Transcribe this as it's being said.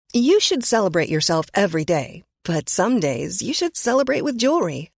You should celebrate yourself every day, but some days you should celebrate with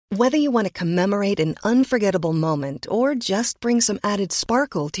jewelry. Whether you want to commemorate an unforgettable moment or just bring some added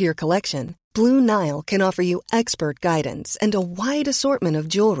sparkle to your collection, Blue Nile can offer you expert guidance and a wide assortment of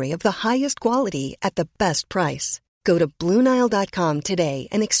jewelry of the highest quality at the best price. Go to BlueNile.com today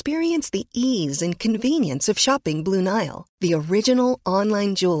and experience the ease and convenience of shopping Blue Nile, the original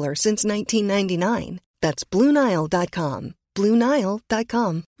online jeweler since 1999. That's BlueNile.com.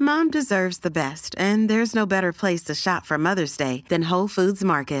 BlueNile.com. Mom deserves the best, and there's no better place to shop for Mother's Day than Whole Foods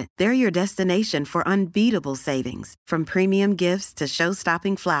Market. They're your destination for unbeatable savings, from premium gifts to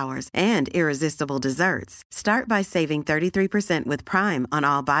show-stopping flowers and irresistible desserts. Start by saving 33% with Prime on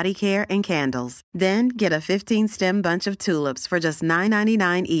all body care and candles. Then get a 15-stem bunch of tulips for just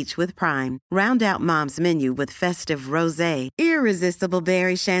 $9.99 each with Prime. Round out Mom's menu with festive rosé, irresistible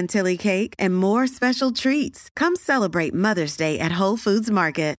berry chantilly cake, and more special treats. Come celebrate Mother's Day at Whole Foods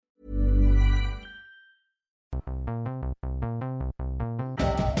Market.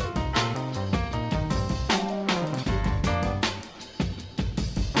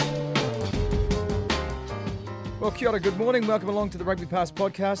 Well, kia ora, good morning. Welcome along to the Rugby Pass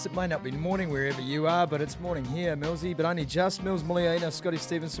podcast. It may not be morning wherever you are, but it's morning here, Millsy, but only just. Mills Maloney, Scotty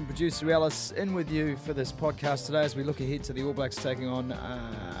Stevenson, producer Alice, in with you for this podcast today as we look ahead to the All Blacks taking on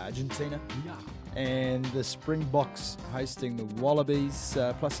Argentina. Yeah. And the Springboks hosting the Wallabies,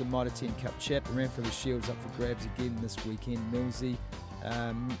 plus a Mitre 10 Cup chat. The Ranfurly Shield's up for grabs again this weekend, Millsy.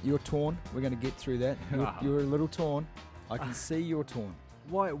 You're torn. We're going to get through that. You're a little torn. I can see you're torn.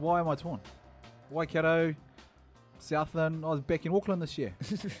 Why am I torn? Waikato, Southland. I was back in Auckland this year.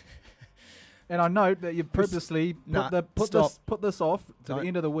 And I know that you purposely put this off to the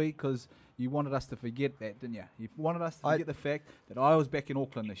end of the week because you wanted us to forget that, didn't you? You wanted us to forget the fact that I was back in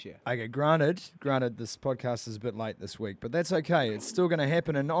Auckland this year. Okay, granted, this podcast is a bit late this week, but that's okay. It's still going to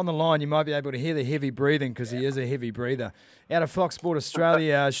happen. And on the line, you might be able to hear the heavy breathing because he is a heavy breather. Out of Fox Sport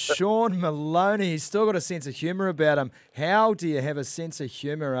Australia, Sean Maloney. He's still got a sense of humour about him. How do you have a sense of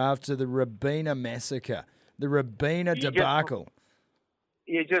humour after the Rabina massacre, the Rabina debacle?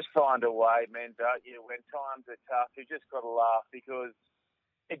 You just find a way, man, don't you? When times are tough, you just got to laugh because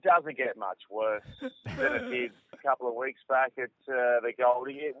it doesn't get much worse than it did a couple of weeks back at the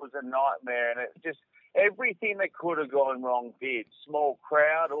Goldie. It was a nightmare, and it just everything that could have gone wrong did. Small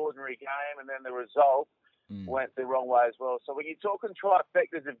crowd, ordinary game, and then the result went the wrong way as well. So when you're talking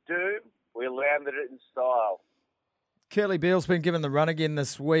trifectas of doom, we landed it in style. Curly Beale's been given the run again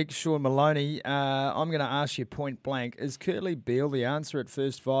this week. Sean Maloney, I'm going to ask you point blank, is Curly Beale the answer at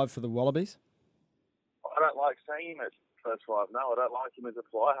first five for the Wallabies? I don't like seeing him at first five. No, I don't like him as a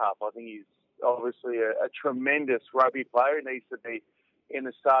fly half. I think he's obviously a tremendous rugby player. He needs to be in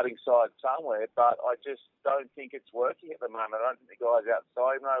the starting side somewhere, but I just don't think it's working at the moment. I don't think the guys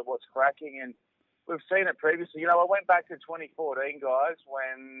outside know what's cracking, and we've seen it previously. You know, I went back to 2014, guys,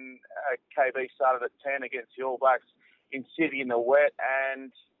 when KB started at 10 against the All Blacks in City in the wet,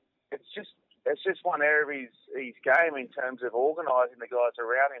 and it's just one area of his game in terms of organising the guys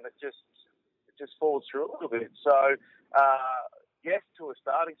around him. It just falls through a little bit. So, yes, to a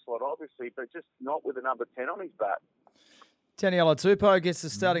starting slot, obviously, but just not with a number 10 on his back. Taniela Tupou gets the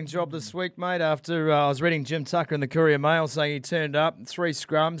starting job this week, mate, after I was reading Jim Tucker in the Courier Mail saying he turned up, 3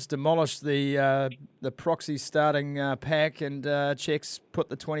 scrums, demolished the proxy starting pack, and Czechs put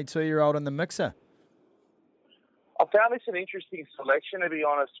the 22-year-old in the mixer. I found this an interesting selection, to be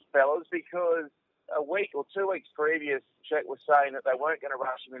honest, fellas, because a week or 2 weeks previous, Czech was saying that they weren't going to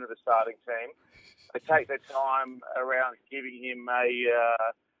rush him into the starting team. They take their time around giving him a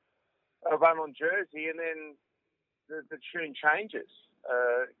run on jersey, and then the tune changes,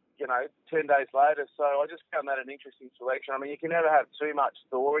 10 days later. So I just found that an interesting selection. I mean, you can never have too much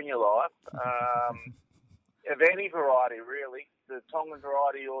Thor in your life, of any variety, really, the Tongan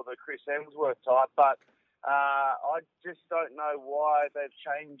variety or the Chris Hemsworth type, but I just don't know why they've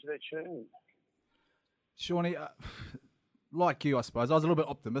changed their tune. Shawnee, like you, I suppose, I was a little bit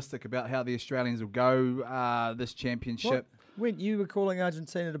optimistic about how the Australians will go this championship. When you were calling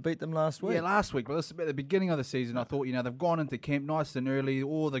Argentina to beat them last week? Yeah, last week. But at the beginning of the season, I thought, they've gone into camp nice and early.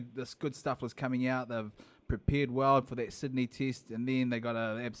 All this good stuff was coming out. They've prepared well for that Sydney test, and then they got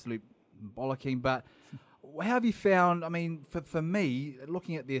an absolute bollocking. But how have you found, I mean, for me,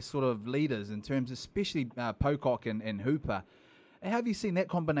 looking at their sort of leaders in terms, especially Pocock and Hooper, how have you seen that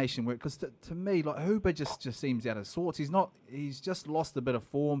combination work? Because to me, like, Hooper just seems out of sorts. He's just lost a bit of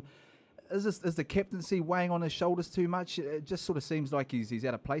form. Is the captaincy weighing on his shoulders too much? It just sort of seems like he's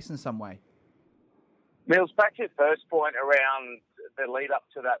out of place in some way. Mills, back to your first point around the lead up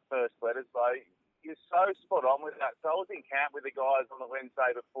to that first letters, though. you're so spot on with that. So I was in camp with the guys on the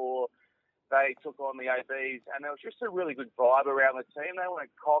Wednesday before they took on the ABs, and there was just a really good vibe around the team. They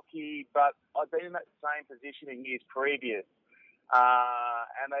weren't cocky, but I'd been in that same position in years previous.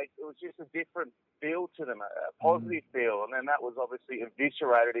 And it was just a different feel to them, a positive feel. And then that was obviously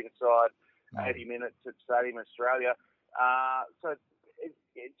eviscerated inside 80 minutes at Stadium Australia. So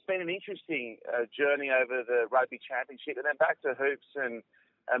it's been an interesting journey over the Rugby Championship. And then back to hoops and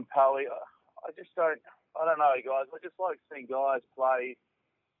Poey. I don't know, guys. I just like seeing guys play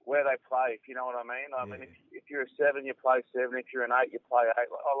where they play, if you know what I mean. I mean, if you're a 7, you play 7. If you're an 8, you play 8.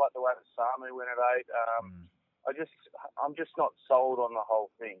 I like the way that Samu went at 8. I'm just not sold on the whole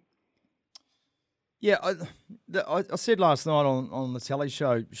thing. Yeah, I said last night on the telly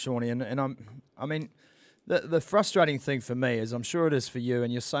show, Shawnee, and I mean, the frustrating thing for me is, I'm sure it is for you,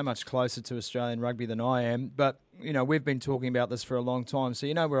 and you're so much closer to Australian rugby than I am, but, you know, we've been talking about this for a long time, so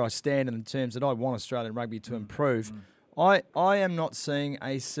you know where I stand in terms that I want Australian rugby to improve. I am not seeing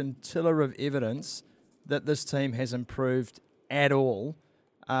a scintilla of evidence that this team has improved at all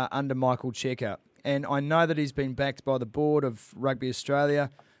under Michael Cheika. And I know that he's been backed by the board of Rugby Australia.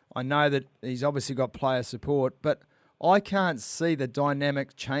 I know that he's obviously got player support, but I can't see the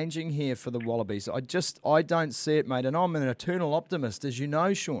dynamic changing here for the Wallabies. I don't see it, mate. And I'm an eternal optimist, as you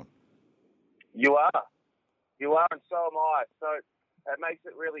know, Sean. You are, and so am I. So it makes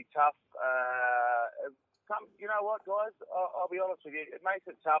it really tough. You know what, guys? I'll be honest with you. It makes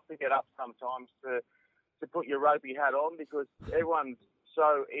it tough to get up sometimes to put your rugby hat on, because everyone's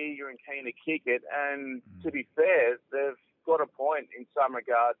so eager and keen to kick it. And to be fair, they've got a point in some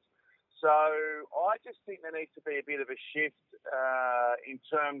regards. So I just think there needs to be a bit of a shift in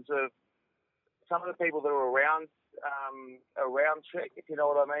terms of some of the people that are around Czech, if you know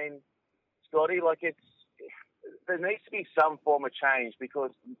what I mean, Scotty. There needs to be some form of change,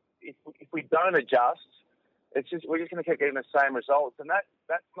 because if we don't adjust, we're just going to keep getting the same results. And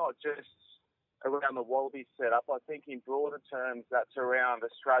that's not just around the Wallabies setup. I think in broader terms, that's around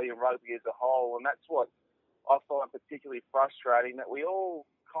Australian rugby as a whole. And that's what I find particularly frustrating, that we all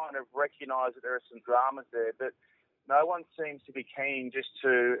kind of recognise that there are some dramas there, but no one seems to be keen just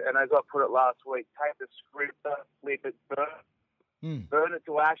to, and as I put it last week, take the script, flip it, burn it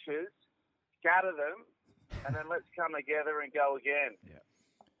to ashes, scatter them, and then let's come together and go again. Yeah.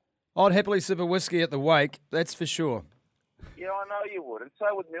 I'd happily sip a whiskey at the wake, that's for sure. Yeah, I know you would, and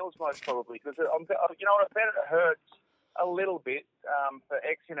so would Mills most probably, because you know what, I bet it hurts a little bit for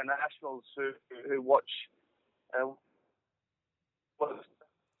ex-internationals who watch.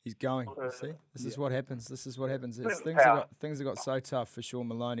 He's going. See, this is what happens. Things have got so tough for Sean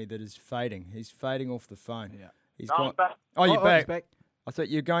Maloney that is fading. He's fading off the phone. Yeah, he's gone. Oh, you're back. Back. I thought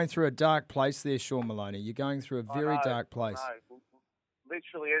you're going through a dark place there, Sean Maloney. You're going through a very dark place.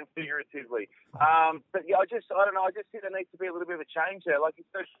 Literally and figuratively. But yeah, I don't know. I just think there needs to be a little bit of a change there. Like you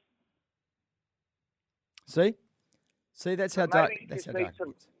said. See, that's how dark. That's how dark.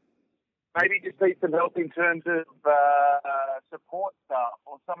 Maybe just need some help in terms of support staff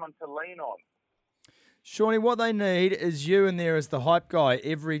or someone to lean on. Shawnee, what they need is you in there as the hype guy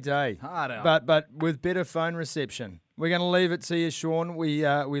every day. Harder. But with better phone reception. We're going to leave it to you, Sean. We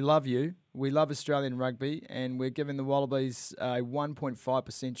love you. We love Australian rugby, and we're giving the Wallabies a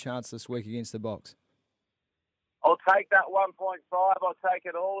 1.5% chance this week against the Box. I'll take that 1.5. I'll take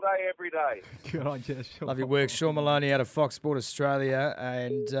it all day, every day. Good on you, Sean. Love your work. Sean Maloney out of Fox Sport Australia.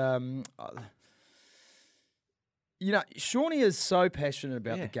 And, Shawnee is so passionate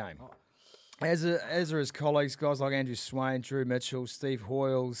about the game. As are his colleagues, guys like Andrew Swain, Drew Mitchell, Steve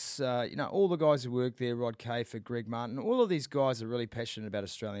Hoyles, all the guys who work there, Rod Kafer, Greg Martin, all of these guys are really passionate about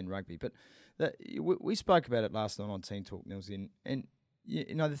Australian rugby. But we spoke about it last night on Team Talk, Nilsy, and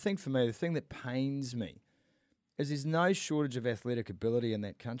the thing for me, the thing that pains me is there's no shortage of athletic ability in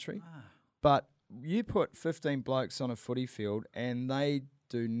that country, but you put 15 blokes on a footy field and they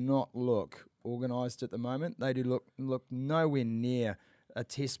do not look organised at the moment. They do look nowhere near a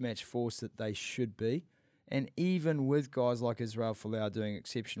test match force that they should be. And even with guys like Israel Folau doing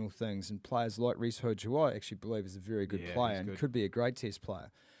exceptional things and players like Reece Hodge, who I actually believe is a very good player and could be a great test player,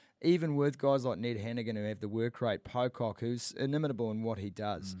 even with guys like Ned Hannigan who have the work rate, Pocock who's inimitable in what he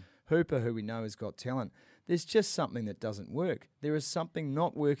does, Hooper who we know has got talent, there's just something that doesn't work. There is something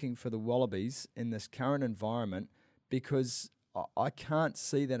not working for the Wallabies in this current environment, because I can't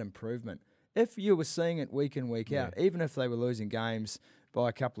see that improvement. If you were seeing it week in, week out, even if they were losing games by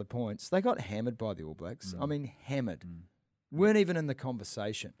a couple of points, they got hammered by the All Blacks. I mean, hammered. Weren't even in the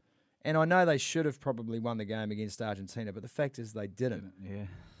conversation. And I know they should have probably won the game against Argentina, but the fact is they didn't. Yeah.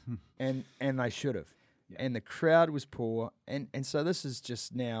 and they should have. and the crowd was poor, and so this is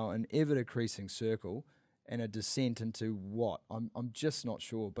just now an ever-decreasing circle and a descent into what? I'm just not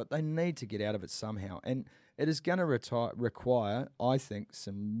sure, but they need to get out of it somehow, and it is going to require, I think,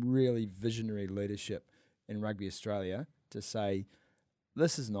 some really visionary leadership in Rugby Australia to say,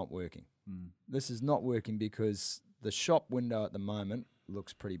 this is not working. This is not working because the shop window at the moment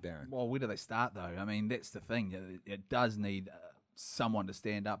looks pretty barren. Well, where do they start, though? I mean, that's the thing. It does need someone to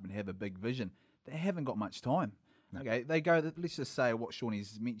stand up and have a big vision. They haven't got much time. No. Okay, they go, let's just say what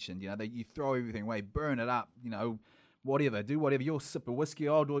Shawnee's mentioned, you throw everything away, burn it up, whatever, do whatever. You'll sip a whiskey,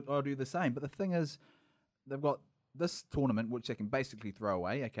 I'll do the same. But the thing is, they've got this tournament, which they can basically throw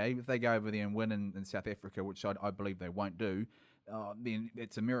away, okay? If they go over there and win in South Africa, which I believe they won't do, then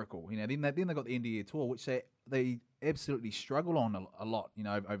it's a miracle. Then they've got the end of year tour, which they absolutely struggle on a lot,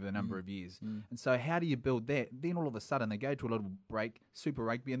 over the number of years. And so how do you build that? Then all of a sudden they go to a little break, Super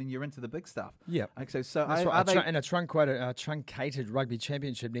Rugby, and then you're into the big stuff. Yeah. Okay, so that's right. And a truncated rugby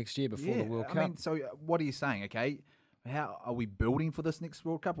championship next year before the World Cup. I mean, so what are you saying? Okay, how are we building for this next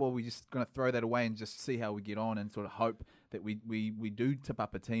World Cup, or are we just going to throw that away and just see how we get on and sort of hope that we do tip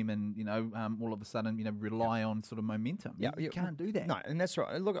up a team and all of a sudden rely on sort of momentum? You can't do that. No, and that's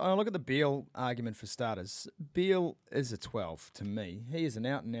right. Look at the Beale argument for starters. Beale is a 12 to me. He is an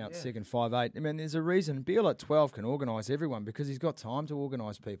out and out second 5'8". I mean, there's a reason Beale at 12 can organise everyone because he's got time to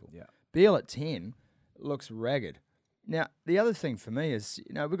organise people. Yeah. Beale at 10 looks ragged. Now, the other thing for me is,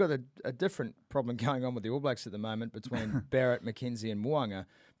 we've got a different problem going on with the All Blacks at the moment between Barrett, McKenzie and Mo'unga,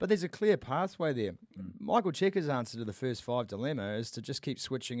 but there's a clear pathway there. Michael Checker's answer to the first 5 dilemma is to just keep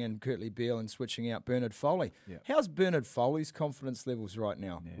switching in Kurtley Beale and switching out Bernard Foley. Yeah. How's Bernard Foley's confidence levels right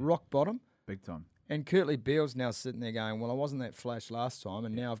now? Yeah. Rock bottom? Big time. And Kurtley Beale's now sitting there going, well, I wasn't that flash last time,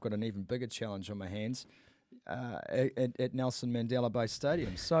 and now I've got an even bigger challenge on my hands at Nelson Mandela Bay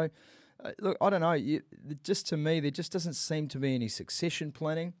Stadium. So... look, I don't know. Just to me, there just doesn't seem to be any succession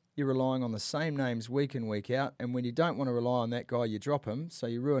planning. You're relying on the same names week in, week out, and when you don't want to rely on that guy, you drop him, so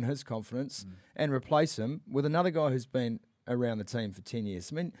you ruin his confidence and replace him with another guy who's been around the team for 10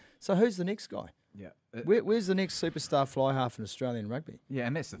 years. I mean, so who's the next guy? Yeah, where's the next superstar fly half in Australian rugby? Yeah,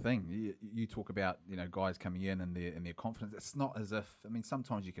 and that's the thing. You talk about guys coming in and their confidence. It's not as if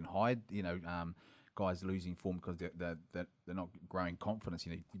sometimes you can hide guys losing form because they're not growing confidence.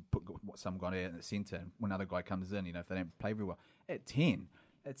 You put some guy out in the centre, and when another guy comes in, if they don't play very well. At 10,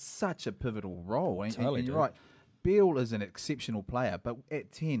 it's such a pivotal role. And you're right. Beale is an exceptional player, but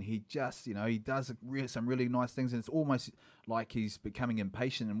at 10, he just, he does some really nice things, and it's almost like he's becoming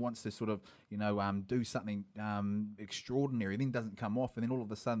impatient and wants to sort of, do something extraordinary, then doesn't come off, and then all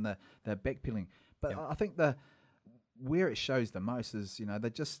of a sudden they're backpedaling. But I think where it shows the most is,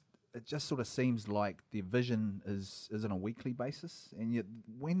 it just sort of seems like their vision is on a weekly basis. And yet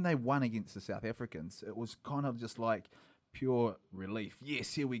when they won against the South Africans, it was kind of just like pure relief.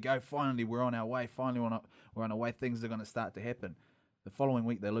 Yes, here we go. Finally, we're on our way. Finally, we're on our way. Things are going to start to happen. The following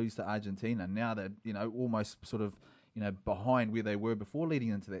week, they lose to Argentina. Now they're, almost sort of, behind where they were before leading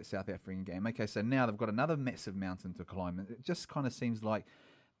into that South African game. Okay, so now they've got another massive mountain to climb. It just kind of seems like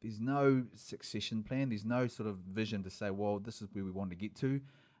there's no succession plan. There's no sort of vision to say, well, this is where we want to get to.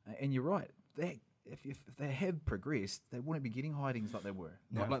 And you're right. If they had progressed, they wouldn't be getting hidings like they were,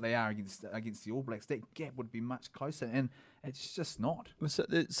 like they are against the All Blacks. That gap would be much closer, and it's just not.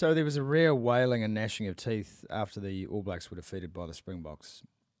 So there was a rare wailing and gnashing of teeth after the All Blacks were defeated by the Springboks,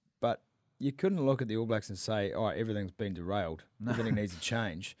 but you couldn't look at the All Blacks and say, "Oh, everything's been derailed. Everything needs to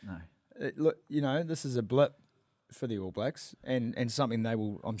change." No, look, this is a blip for the All Blacks, and something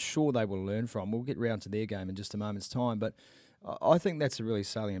I'm sure they will learn from. We'll get round to their game in just a moment's time, but I think that's a really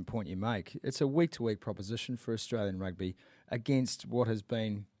salient point you make. It's a week-to-week proposition for Australian rugby against what has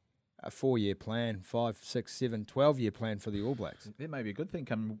been a 4-year plan, 5, 6, 7, 12-year plan for the All Blacks. That may be a good thing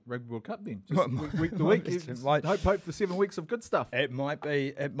come Rugby World Cup then. Just week to week. Hope for 7 weeks of good stuff. It might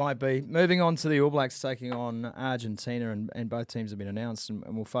be. Moving on to the All Blacks taking on Argentina, and both teams have been announced,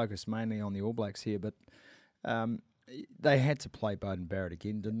 and we'll focus mainly on the All Blacks here, but they had to play Beauden Barrett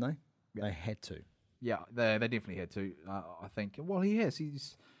again, didn't they? Yep. They had to. Yeah, they definitely had to. I think. Well, he has.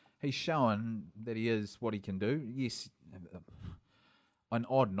 He's shown that he is what he can do. Yes, an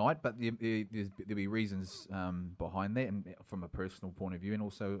odd night, but there'll be reasons behind that, and from a personal point of view, and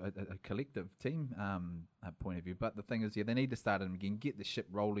also a collective team point of view. But the thing is, they need to start him again, get the ship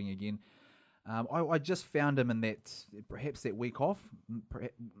rolling again. I just found him in that perhaps that week off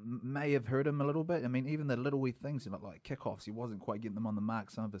may have hurt him a little bit. I mean, even the little wee things like kickoffs, he wasn't quite getting them on the mark.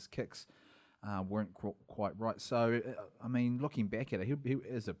 Some of his kicks weren't quite right. So, I mean, looking back at it, he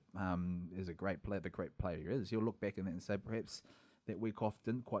is a great player, the great player he is. He'll look back at that and say perhaps that week off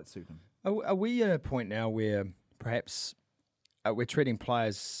didn't quite suit him. Are we at a point now where perhaps we're treating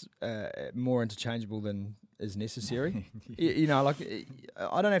players more interchangeable than is necessary? You know, like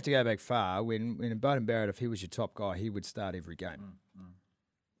I don't have to go back far. When Beauden Barrett, if he was your top guy, he would start every game.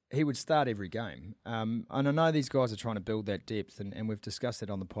 He would start every game. And I know these guys are trying to build that depth, and we've discussed that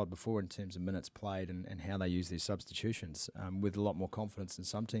on the pod before in terms of minutes played and how they use their substitutions with a lot more confidence than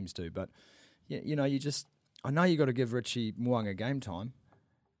some teams do. But, you know, I know you got to give Richie Mo'unga game time,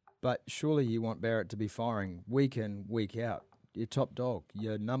 but surely you want Barrett to be firing week in, week out. Your top dog,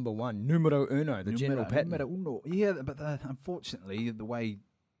 your number one, numero uno, the general pattern. Numero uno. Yeah, but unfortunately, the way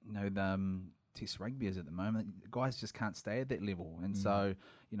the Test rugby is at the moment, guys just can't stay at that level, and so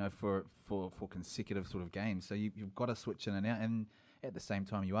for consecutive sort of games, so you've got to switch in and out, and at the same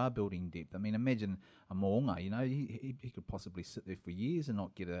time you are building depth. I mean, imagine a Mo'unga, he could possibly sit there for years and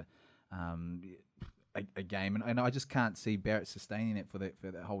not get a game, and I just can't see Barrett sustaining it for that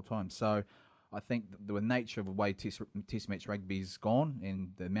whole time. So I think the nature of the way Test match rugby's gone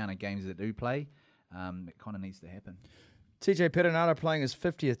and the amount of games that do play, it kind of needs to happen. TJ Perenara playing his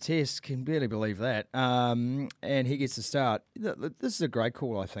 50th Test, can barely believe that, and he gets to start. This is a great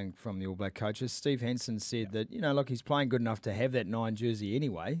call, I think, from the All Black coaches. Steve Hansen said that, look, he's playing good enough to have that 9 jersey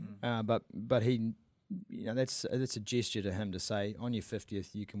anyway, but he, that's a gesture to him to say, on your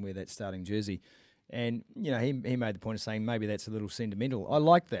 50th, you can wear that starting jersey. And, he made the point of saying maybe that's a little sentimental. I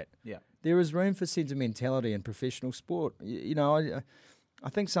like that. Yeah. There is room for sentimentality in professional sport. I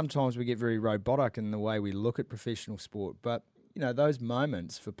think sometimes we get very robotic in the way we look at professional sport, but, those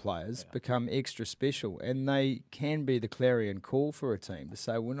moments for players become extra special, and they can be the clarion call for a team to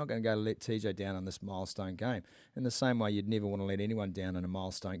say, we're not going to go let TJ down on this milestone game. In the same way you'd never want to let anyone down in a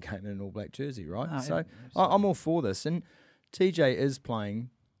milestone game in an All Black jersey, right? No, so I'm all for this. And TJ is playing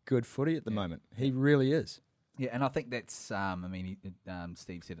good footy at the moment. He really is. Yeah, and I think that's,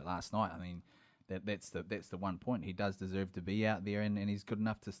 Steve said it last night, that's the one point. He does deserve to be out there, and he's good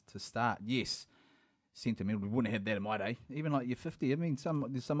enough to start. Yes, sentimental. We wouldn't have had that in my day. Even like you're 50. There's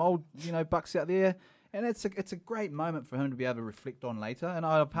some old bucks out there, and it's a great moment for him to be able to reflect on later. And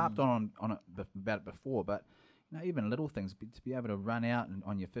I've harped on it about it before, but even little things to be able to run out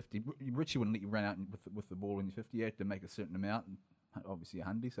on your 50. Richie wouldn't let you run out with the ball on your 50. You had to make a certain amount. And obviously a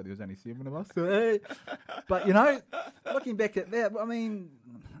hundy, so there was only 7 of us. But looking back at that,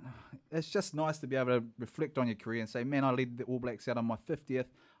 it's just nice to be able to reflect on your career and say, man, I led the All Blacks out on my 50th.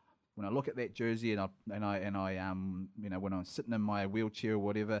 When I look at that jersey and I when I'm sitting in my wheelchair or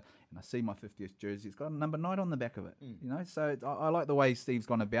whatever, and I see my 50th jersey, it's got a number 9 on the back of it. So I like the way Steve's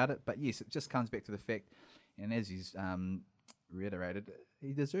gone about it. But yes, it just comes back to the fact, and as he's reiterated,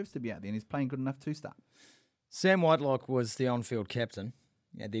 he deserves to be out there, and he's playing good enough to start. Sam Whitelock was the on-field captain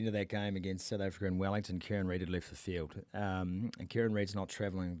at the end of that game against South Africa in Wellington. Kieran Reid had left the field. And Kieran Reid's not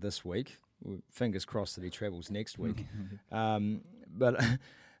travelling this week. Fingers crossed that he travels next week. But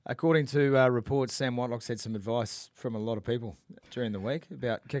according to reports, Sam Whitelock's had some advice from a lot of people during the week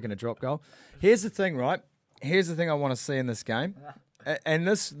about kicking a drop goal. Here's the thing, right? Here's the thing I want to see in this game. And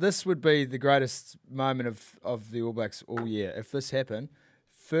this would be the greatest moment of the All Blacks all year. If this happened,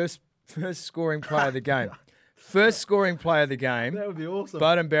 first scoring player of the game. First scoring player of the game. That would be awesome.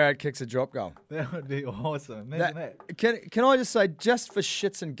 Beauden Barrett kicks a drop goal. That would be awesome. Imagine that. Can I just say, just for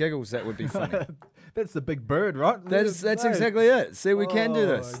shits and giggles, that would be funny. That's the big bird, right? That's exactly it. See, we can do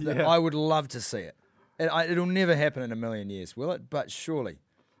this. Yeah. I would love to see it. It'll never happen in a million years, will it? But surely.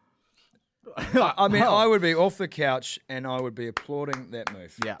 I would be off the couch and I would be applauding that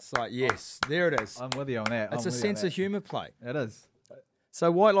move. Yeah. It's like, yes, there it is. I'm with you on that. It's a sense of humour play. It is. So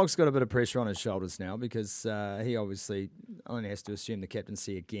Whitelock's got a bit of pressure on his shoulders now because he obviously only has to assume the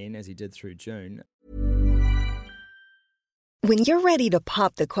captaincy again, as he did through June. When you're ready to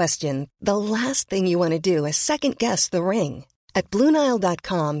pop the question, the last thing you want to do is second-guess the ring. At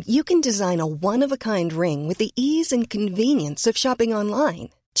BlueNile.com, you can design a one-of-a-kind ring with the ease and convenience of shopping online.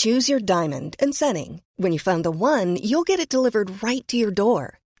 Choose your diamond and setting. When you find the one, you'll get it delivered right to your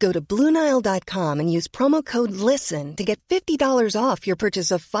door. Go to BlueNile.com and use promo code LISTEN to get $50 off your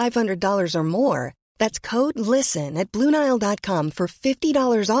purchase of $500 or more. That's code LISTEN at BlueNile.com for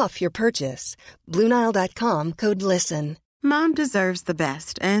 $50 off your purchase. BlueNile.com, code LISTEN. Mom deserves the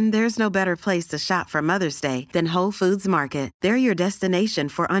best, and there's no better place to shop for Mother's Day than Whole Foods Market. They're your destination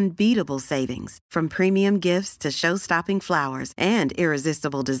for unbeatable savings, from premium gifts to show-stopping flowers and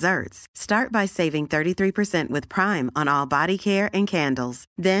irresistible desserts. Start by saving 33% with Prime on all body care and candles.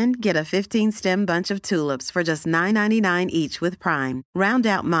 Then get a 15-stem bunch of tulips for just $9.99 each with Prime. Round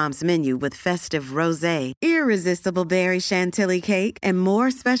out Mom's menu with festive rosé, irresistible berry chantilly cake, and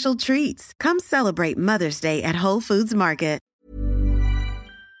more special treats. Come celebrate Mother's Day at Whole Foods Market.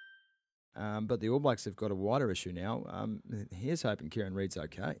 But the All Blacks have got a wider issue now. Here's hoping Kieran Reid's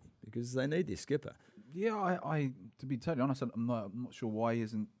okay because they need their skipper. Yeah, I to be totally honest, I'm not sure why he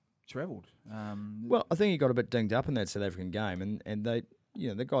hasn't travelled. Well, I think he got a bit dinged up in that South African game, and they,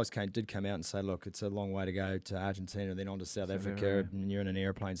 the guys did come out and say, look, it's a long way to go to Argentina, then on to South Africa, and you're in an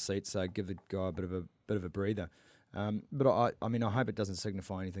airplane seat, so give the guy a bit of a breather. But I hope it doesn't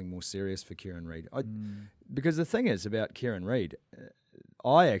signify anything more serious for Kieran Reid. Because the thing is about Kieran Reid,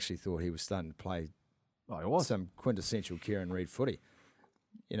 I actually thought he was starting to play some quintessential Kieran Reid footy.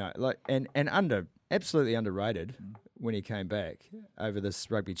 And absolutely underrated when he came back over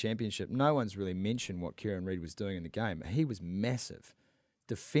this rugby championship. No one's really mentioned what Kieran Reid was doing in the game. He was massive,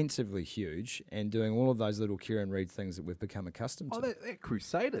 defensively huge, and doing all of those little Kieran Reid things that we've become accustomed to. That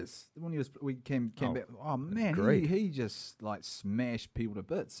Crusaders, when we came back, agreed. he just smashed people to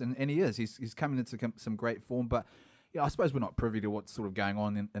bits, and he is. He's coming into some great form, but I suppose we're not privy to what's sort of going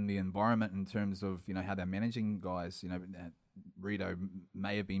on in the environment in terms of how they're managing guys. Rito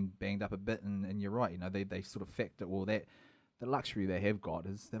may have been banged up a bit, and you're right. They sort of factor all that. The luxury they have got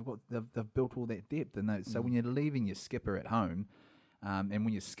is they've built all that depth, and so when you're leaving your skipper at home, and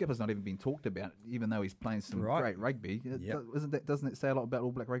when your skipper's not even being talked about, even though he's playing some great rugby, doesn't it say a lot about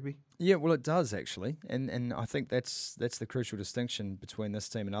All Black rugby? Yeah, well, it does actually, and I think that's the crucial distinction between this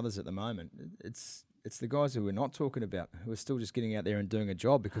team and others at the moment. It's the guys who we're not talking about, who are still just getting out there and doing a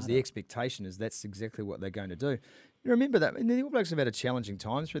job because the expectation is that's exactly what they're going to do. You remember that. The All Blacks have had a challenging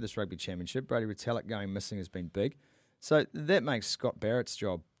time through this rugby championship. Brady Retallick going missing has been big. So that makes Scott Barrett's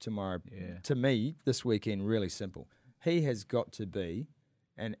job tomorrow, to me, this weekend, really simple. He has got to be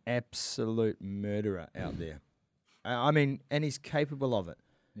an absolute murderer out there. And he's capable of it.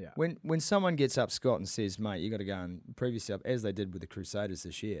 Yeah. When someone gets up, Scott, and says, mate, you got to go and prove yourself, as they did with the Crusaders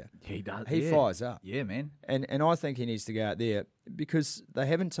this year. He does. He fires up. Yeah, man. And I think he needs to go out there because they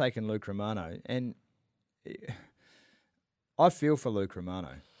haven't taken Luke Romano. And I feel for Luke Romano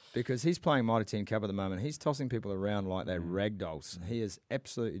because he's playing Mitre 10 Cup at the moment. He's tossing people around like they're ragdolls. He is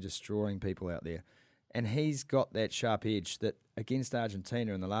absolutely destroying people out there. And he's got that sharp edge that against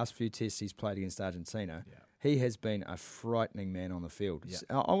Argentina, in the last few tests he's played against Argentina, he has been a frightening man on the field. Yeah.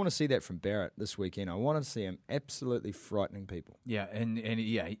 I want to see that from Barrett this weekend. I want to see him absolutely frightening people. Yeah, and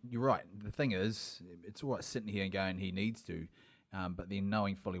you're right. The thing is, it's all right sitting here and going he needs to, but then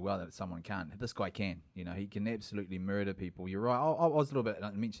knowing fully well that someone can't. This guy can. He can absolutely murder people. You're right. I was a little bit,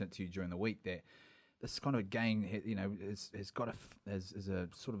 I mentioned it to you during the week, that this kind of game, is a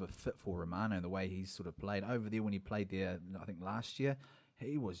sort of a fit for Romano, the way he's sort of played over there when he played there. I think last year,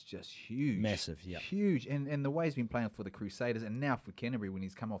 he was just huge, massive, huge. And the way he's been playing for the Crusaders, and now for Canterbury when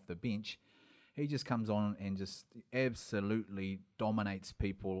he's come off the bench, he just comes on and just absolutely dominates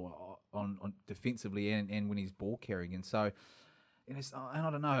people on defensively and when he's ball carrying. And so. And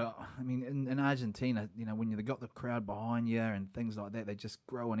I don't know. In Argentina, when you've got the crowd behind you and things like that, they just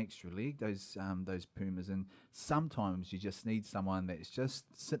grow an extra leg. Those Pumas, and sometimes you just need someone that's just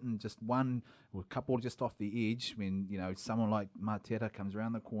sitting just one or a couple just off the edge. When someone like Matera comes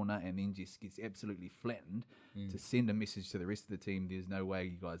around the corner and then just gets absolutely flattened to send a message to the rest of the team. There's no way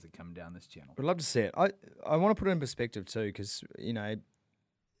you guys are coming down this channel. I'd love to see it. I want to put it in perspective too, because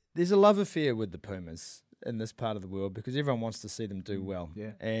there's a love affair with the Pumas in this part of the world because everyone wants to see them do well.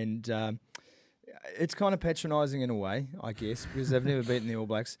 Yeah. And it's kind of patronising in a way, I guess, because they've never beaten the All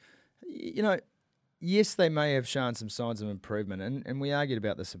Blacks. Yes, they may have shown some signs of improvement, and we argued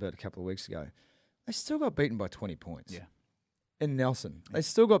about this about a couple of weeks ago. They still got beaten by 20 points. Yeah. In Nelson. Yeah. They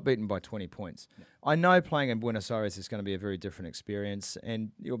still got beaten by 20 points. Yeah. I know playing in Buenos Aires is going to be a very different experience,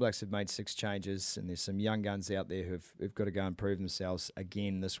 and the All Blacks have made 6 changes, and there's some young guns out there who've got to go and prove themselves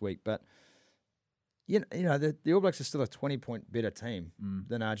again this week. But the All Blacks are still a 20-point better team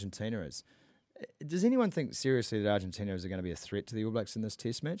than Argentina is. Does anyone think seriously that Argentina is going to be a threat to the All Blacks in this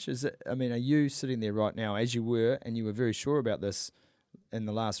Test match? Are you sitting there right now, as you were, and you were very sure about this in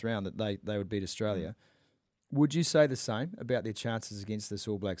the last round that they would beat Australia? Would you say the same about their chances against this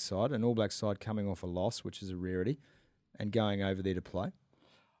All Blacks side, an All Blacks side coming off a loss, which is a rarity, and going over there to play?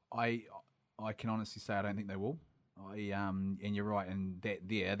 I can honestly say I don't think they will. And you're right, and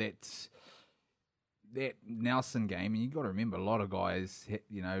that Nelson game, and you've got to remember a lot of guys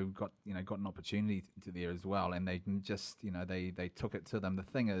got an opportunity to there as well, and they just they took it to them. The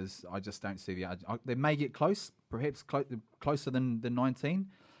thing is, I just don't see they may get close, perhaps closer than 19,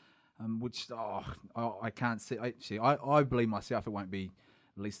 which I can't see. Actually, I believe myself it won't be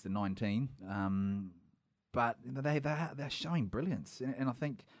at least the 19, but they're showing brilliance, and I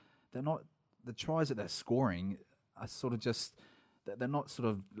think they're not the tries that they're scoring are sort of just. They're not sort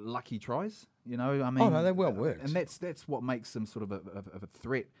of lucky tries, Oh no, they're well worked, and that's what makes them sort of a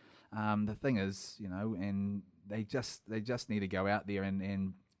threat. The thing is, and they just need to go out there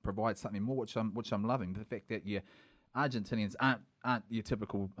and provide something more, which I'm loving. The fact that Argentinians aren't your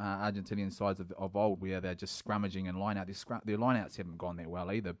typical Argentinian sides of old, where they're just scrummaging and line out. Their line outs haven't gone that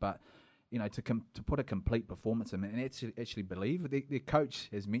well either. But to put a complete performance in, and actually believe, their coach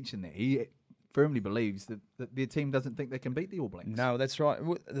has mentioned that he firmly believes that their team doesn't think they can beat the All Blacks. No, that's right.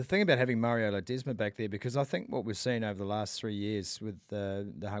 The thing about having Mario Ledesma back there, because I think what we've seen over the last 3 years with the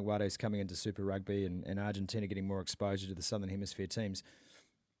Jaguares coming into Super Rugby and Argentina getting more exposure to the Southern Hemisphere teams,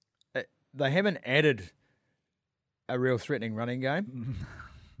 they haven't added a real threatening running game.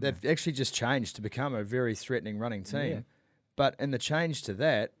 They've actually just changed to become a very threatening running team. Yeah. But in the change to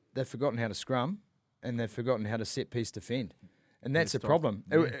that, they've forgotten how to scrum and they've forgotten how to set-piece defend. And that's a problem.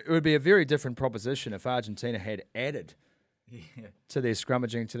 Yeah. It would be a very different proposition if Argentina had added to their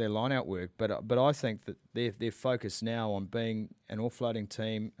scrummaging, to their line-out work. But I think that their focus now on being an offloading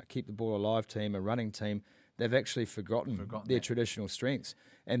team, a keep the ball alive team, a running team, they've actually forgotten their traditional strengths.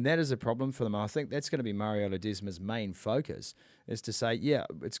 And that is a problem for them. I think that's going to be Mario Ledesma's main focus, is to say, yeah,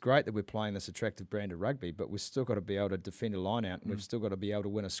 it's great that we're playing this attractive brand of rugby, but we've still got to be able to defend a line-out and we've still got to be able to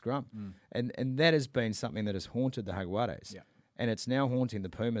win a scrum. And that has been something that has haunted the Jaguares. Yeah. And it's now haunting the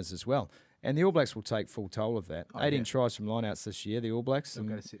Pumas as well. And the All Blacks will take full toll of that. 18 tries from line-outs this year, the All Blacks. They'll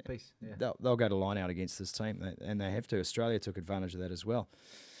go to set piece. Yeah. They'll go to line-out against this team, and they have to. Australia took advantage of that as well.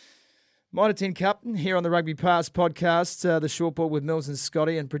 Mitre 10 Cup here on the Rugby Pass podcast. The short ball with Mills and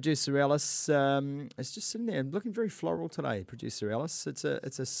Scotty and producer Alice. It's just sitting there looking very floral today, producer Alice. It's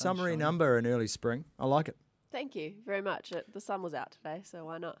a summery number in early spring. I like it. Thank you very much. The sun was out today, so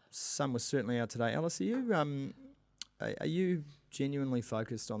why not? Sun was certainly out today. Alice, are you genuinely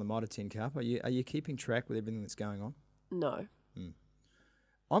focused on the Mitre 10 Cup? Are you keeping track with everything that's going on? No.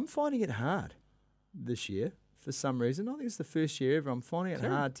 I'm finding it hard this year for some reason. I think it's the first year ever. I'm finding it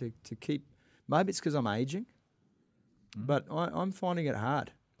hard to keep. Maybe it's because I'm aging, but I'm finding it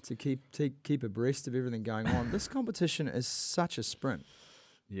hard to keep abreast of everything going on. This competition is such a sprint.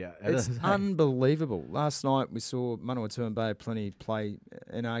 Yeah, it's unbelievable. Last night we saw Manawatu and Bay of Plenty play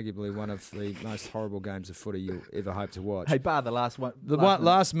in arguably one of the most horrible games of footy you'll ever hope to watch. Hey, bar the last one.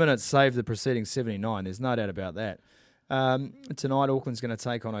 Last minute saved the preceding 79. There's no doubt about that. Tonight Auckland's going to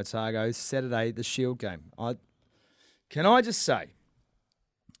take on Otago. Saturday, the Shield game. Can I just say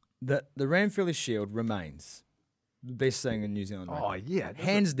that the Ranfurly Shield remains the best thing in New Zealand rugby? Oh, yeah.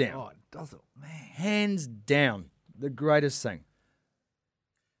 Hands down. Oh, does it? Man. Hands down. The greatest thing.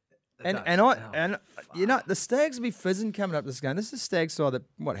 And the Stags will be fizzing coming up this game. This is a Stag side that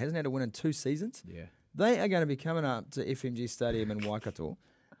hasn't had a win in 2 seasons. Yeah, they are going to be coming up to FMG Stadium in Waikato,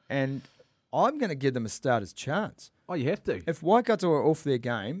 and I'm going to give them a starter's chance. Oh, you have to. If Waikato are off their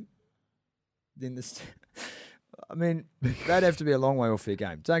game, then they'd have to be a long way off their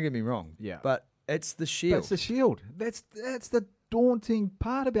game. Don't get me wrong. Yeah, but it's the Shield. That's the Shield. That's the daunting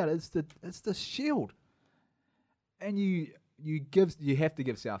part about it. It's the Shield, and you have to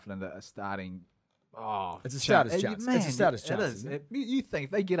give Southland a starting. Oh, it's a starter's chance. Man, it's a starter's chance. It is. You think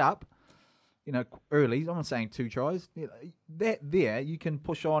if they get up, early. I'm not saying 2 tries. That there you can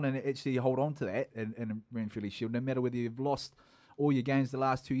push on and actually hold on to that in a Ranfurly Shield, no matter whether you've lost all your games the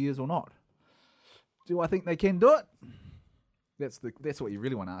last 2 years or not. Do I think they can do it? That's what you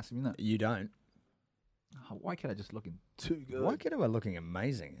really want to ask them, isn't it? You don't. Oh, Waikato just looking too good. Waikato are looking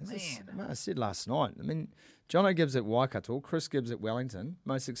amazing. I said last night. Jono Gibbs at Waikato, Chris Gibbs at Wellington,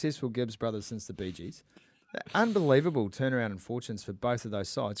 most successful Gibbs brothers since the Bee Gees. Unbelievable turnaround in fortunes for both of those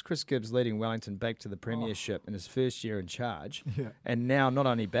sides. Chris Gibbs leading Wellington back to the premiership in his first year in charge, and now not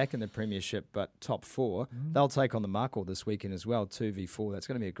only back in the premiership but top 4. They'll take on the Mako this weekend as well, 2v4. That's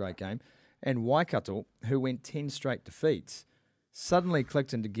going to be a great game. And Waikato, who went 10 straight defeats, suddenly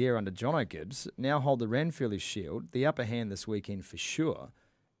clicked into gear under Jono Gibbs, now hold the Ranfurly Shield, the upper hand this weekend for sure,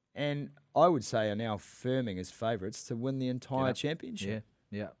 and I would say are now firming as favourites to win the entire championship.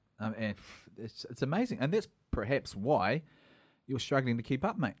 Yeah. And it's amazing. And that's perhaps why you're struggling to keep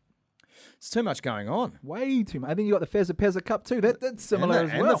up, mate. It's too much going on. Way too much. I think you got the Fazapazza Cup too. That's similar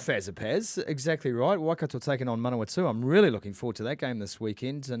as well. And the Fazapaz, exactly right. Waikato taking on Manawatu. I'm really looking forward to that game this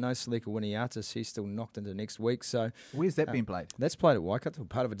weekend. No Salika Winiatis. He's still knocked into next week. So where's that being played? That's played at Waikato,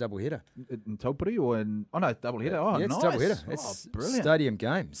 part of a doubleheader. In Taupiri or in... Oh, no, doubleheader. Oh, yeah, nice. It's doubleheader. It's brilliant. Stadium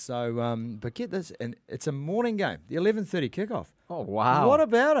game. So, but get this, and it's a morning game, the 11:30 kickoff. Oh, wow. What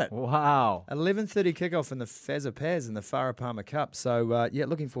about it? Wow. 11:30 kickoff in the Fazapaz in the Farah Palmer Cup. So,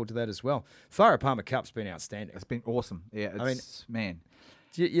 looking forward to that as well. Farah Palmer Cup's been outstanding. It's been awesome. Yeah, man.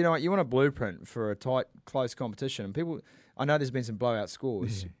 You know what? You want a blueprint for a tight, close competition. And people, I know there's been some blowout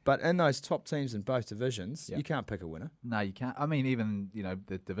scores, but in those top teams in both divisions, Yep. you can't pick a winner. No, you can't. I mean, even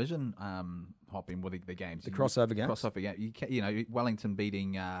the division hopping with the games, The crossover games. Crossover game. You can, Wellington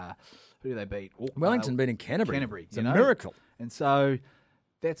beating who do they beat? Wellington beating Canterbury. Canterbury. It's a miracle. And so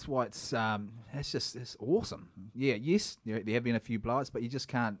that's why it's awesome. Yeah, yes, there have been a few blowouts, but you just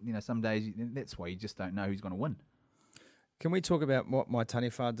can't. Some days that's why you just don't know who's going to win. Can we talk about what my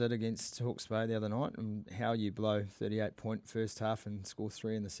Taniwha did against Hawke's Bay the other night and how you blow 38-point first half and score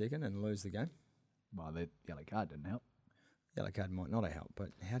 3 in the second and lose the game? Well, the yellow card didn't help. Yellow card might not have helped, but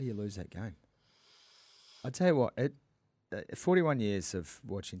how do you lose that game? I tell you what, 41 years of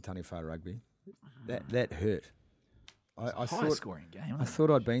watching Taniwha rugby, that hurt. I High scoring game. I thought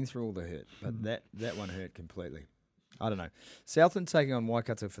I'd been through all the hurt, but that one hurt completely. I don't know. Southland taking on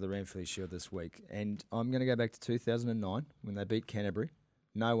Waikato for the Ranfurly Shield this week, and I'm going to go back to 2009 when they beat Canterbury.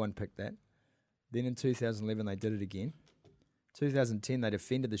 No one picked that. Then in 2011 they did it again. 2010 they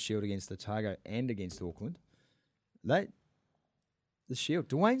defended the Shield against Otago and against Auckland. The Shield.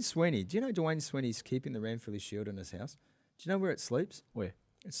 Dwayne Sweeney. Do you know Dwayne Sweeney's keeping the Ranfurly Shield in his house? Do you know where it sleeps? Where?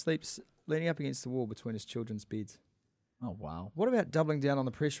 It sleeps leaning up against the wall between his children's beds. Oh, wow. What about doubling down on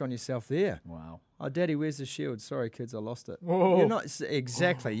the pressure on yourself there? Wow. Oh, Daddy, where's the shield? Sorry, kids, I lost it. Whoa. You're not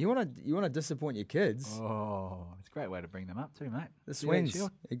exactly. You want to disappoint your kids. Oh, it's a great way to bring them up too, mate. The Swings,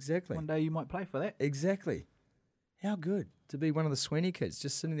 Shield. exactly. One day you might play for that. Exactly. How good to be one of the Sweeney kids,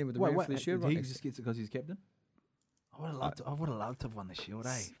 just sitting there with the Ranfurly Shield. He Right just gets it because he's captain. I would have loved to have won the Shield,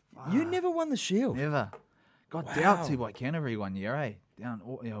 eh? You never won the shield. Never. Got Wow. dealt to by Canterbury one year, eh? I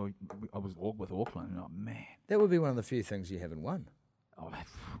was with Auckland. Oh man, That would be one of the few things you haven't won. oh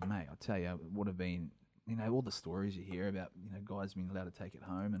mate, I'll tell you, it would have been. All the stories you hear about guys being allowed to take it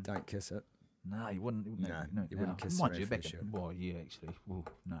home and Don't kiss it. no, you wouldn't. No, you wouldn't kiss Mind the you, Ranfurly back Shield. well, yeah, actually, well,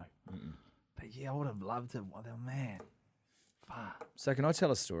 no. But yeah, I would have loved to. Oh man, fuck. So can I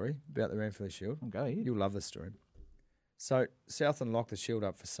tell a story about the Ranfurly Shield? I'll go ahead. You'll love this story. So Southland locked the shield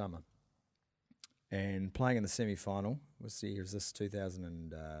up for summer, and playing in the semi-final was this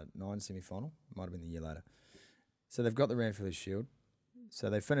 2009 semi-final? Might have been the year later. So they've got the Ranfurly Shield. So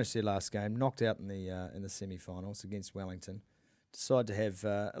they finished their last game, knocked out in the semi-finals against Wellington. Decided to have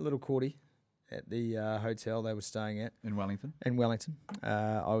a little courty at the hotel they were staying at In Wellington. in Wellington.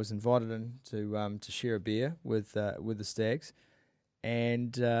 I was invited in to share a beer with the Stags,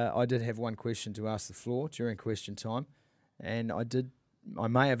 and I did have one question to ask the floor during question time, and I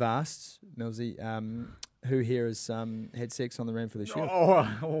may have asked Millsy, who here has had sex on the Ranfurly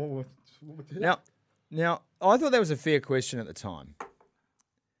Shield. Now, I thought that was a fair question at the time,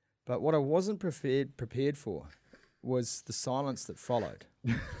 but what I wasn't prepared for was the silence that followed.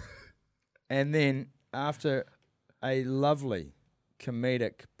 And then, after a lovely,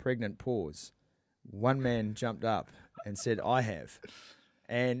 comedic, pregnant pause, one man jumped up and said, "I have."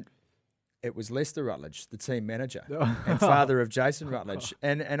 And it was Lester Rutledge, the team manager and father of Jason Rutledge.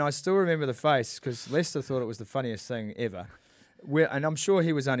 And I still remember the face because Lester thought it was the funniest thing ever. And I'm sure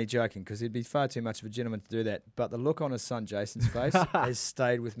he was only joking because he'd be far too much of a gentleman to do that. But the look on his son Jason's face has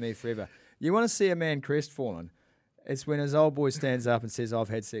stayed with me forever. You want to see a man crestfallen? It's when his old boy stands up and says, "I've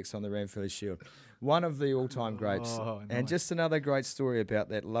had sex on the Ranfurly Shield." One of the all-time greats. Oh, And nice. just another great story about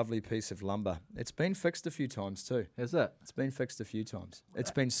that lovely piece of lumber. It's been fixed a few times too. Is it? It's been fixed a few times.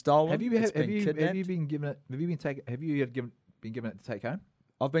 It's been stolen. Have you it's have been you kidnapped. been given it? Have you been given it to take home?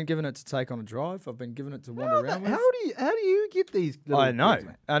 I've been given it to take on a drive. I've been given it to wander around with. How do you get these? Little I know. things,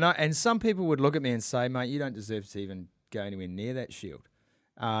 mate? I know. And some people would look at me and say, "Mate, you don't deserve to even go anywhere near that shield."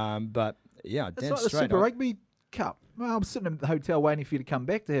 But yeah, It's damn like the straight. Super Rugby Cup. Well, I'm sitting in the hotel waiting for you to come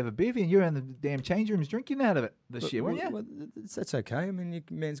back to have a bevy, and you're in the damn change rooms drinking out of it this year, weren't you? Well, that's okay. I mean, your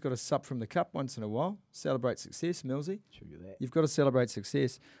man's got to sup from the cup once in a while. Celebrate success, Millsy. True that. You've got to celebrate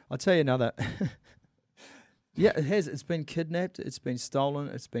success. I'll tell you another. Yeah, it has. It's been kidnapped. It's been stolen.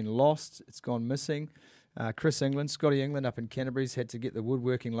 It's been lost. It's gone missing. Scotty England up in Canterbury's had to get the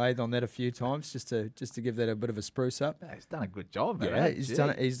woodworking lathe on that a few times just to give that a bit of a spruce up. He's done a good job. Mate.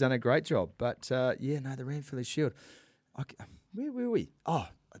 Yeah, he's done a great job. But the Ranfurly Shield. Where were we? Oh,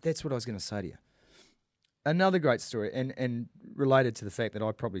 that's what I was going to say to you. Another great story, and related to the fact that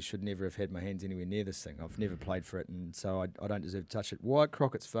I probably should never have had my hands anywhere near this thing. I've never played for it, and so I don't deserve to touch it. Wyatt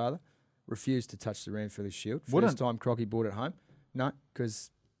Crockett's father refused to touch the Ranfurly Shield. First time Crocky brought it home. No,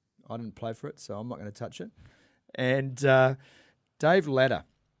 because I didn't play for it, so I'm not going to touch it. And Dave Latta,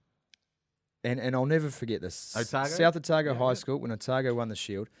 and I'll never forget this. Otago? South Otago High School, when Otago won the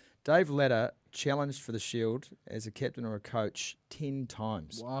Shield, Dave Latta challenged for the Shield as a captain or a coach 10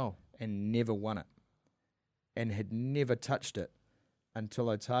 times Wow. and never won it and had never touched it until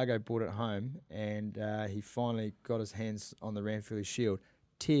Otago brought it home, and he finally got his hands on the Ranfurly Shield.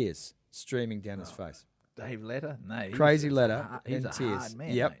 Tears streaming down his face. Dave Latter? No. Crazy Latter He's in a tears. hard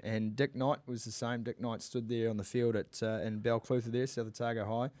man, Yep, mate. and Dick Knight was the same. Dick Knight stood there on the field at in Balclutha there, South Otago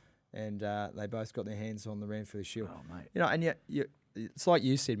High, and they both got their hands on the Ranfurly Shield. Oh, mate. You know, and yet it's like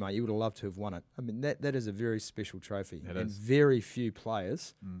you said, mate. You would have loved to have won it. I mean, that is a very special trophy, It and is. very few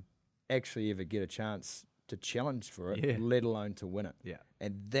players actually ever get a chance to challenge for it, Yeah. let alone to win it. Yeah.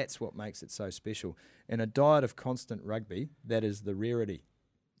 And that's what makes it so special. In a diet of constant rugby, that is the rarity.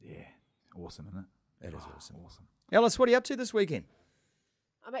 Yeah. Awesome, isn't it? It is awesome. Awesome. Alice, what are you up to this weekend?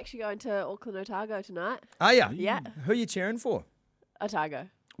 I'm actually going to Auckland Otago tonight. Are you? Yeah. Who are you cheering for? Otago.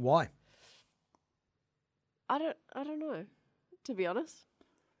 Why? I don't know, to be honest.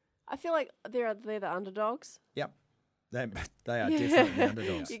 I feel like they're the underdogs. Yep. They are definitely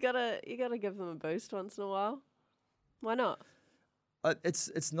underdogs. You gotta give them a boost once in a while. Why not?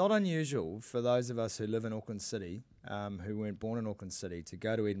 It's not unusual for those of us who live in Auckland City, who weren't born in Auckland City, to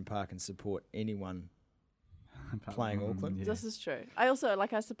go to Eden Park and support anyone playing Auckland. Yeah. This is true. I also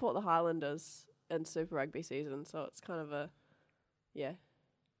I support the Highlanders in Super Rugby season, so it's kind of a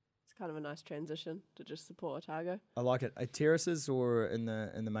nice transition to just support Otago. I like it. Terraces or in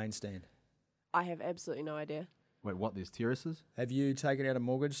the main stand? I have absolutely no idea. Wait, what? There's terraces? Have you taken out a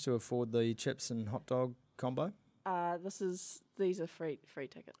mortgage to afford the chips and hot dog combo? These are free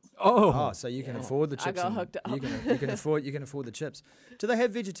tickets. Oh, so you can afford the chips. I got and hooked up. You can afford the chips. Do they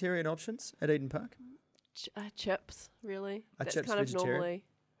have vegetarian options at Eden Park? Chips, really? Are That's chips kind of vegetarian? normally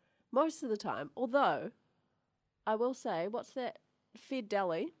most of the time. Although I will say, what's that? Fed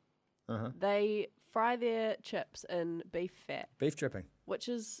Deli. They fry their chips in beef fat, Beef dripping. which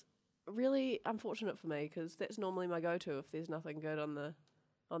is really unfortunate for me because that's normally my go-to if there's nothing good on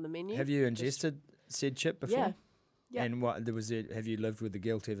the menu. Have you ingested said chip before? Yeah. Yeah. And what there was it? Have you lived with the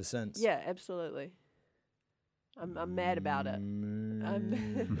guilt ever since? Yeah, absolutely. I'm mad about it.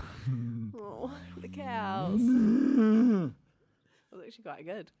 Oh, the cows. It was actually quite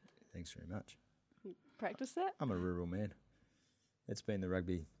good. Thanks very much. Practice that? I'm a rural man. It's been the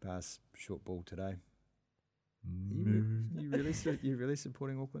rugby pass short ball today. You really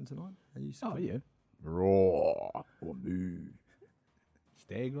supporting Auckland tonight? Are you? Oh, yeah. Raw or moo.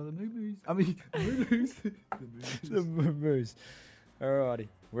 Stag or the moo-moos. I mean, moo-moos. The Moose. Alrighty,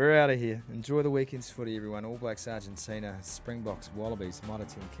 we're out of here. Enjoy the weekend's footy, everyone. All Blacks Argentina, Springboks, Wallabies, Mitre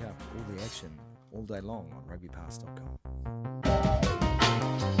 10 Cup. All the action all day long on rugbypass.com.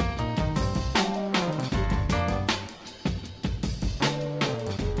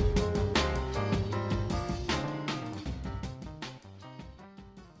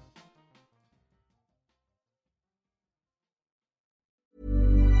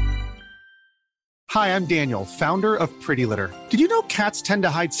 Hi, I'm Daniel, founder of Pretty Litter. Did you know cats tend to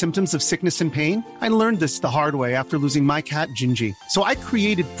hide symptoms of sickness and pain? I learned this the hard way after losing my cat, Gingy. So I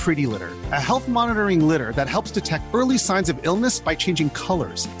created Pretty Litter, a health monitoring litter that helps detect early signs of illness by changing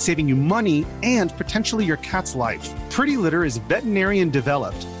colors, saving you money and potentially your cat's life. Pretty Litter is veterinarian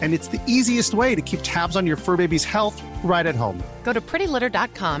developed, and it's the easiest way to keep tabs on your fur baby's health right at home. Go to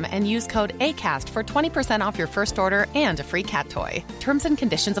prettylitter.com and use code ACAST for 20% off your first order and a free cat toy. Terms and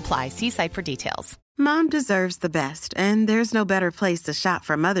conditions apply. See site for details. Mom deserves the best, and there's no better place to shop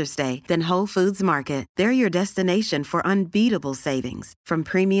for Mother's Day than Whole Foods Market. They're your destination for unbeatable savings, from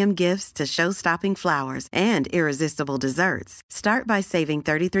premium gifts to show-stopping flowers and irresistible desserts. Start by saving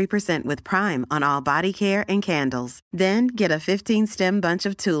 33% with Prime on all body care and candles. Then get a 15-stem bunch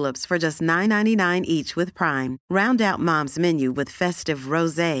of tulips for just $9.99 each with Prime. Round out Mom's menu with festive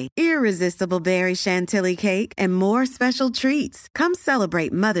rosé, irresistible berry chantilly cake, and more special treats. Come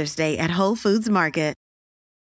celebrate Mother's Day at Whole Foods Market.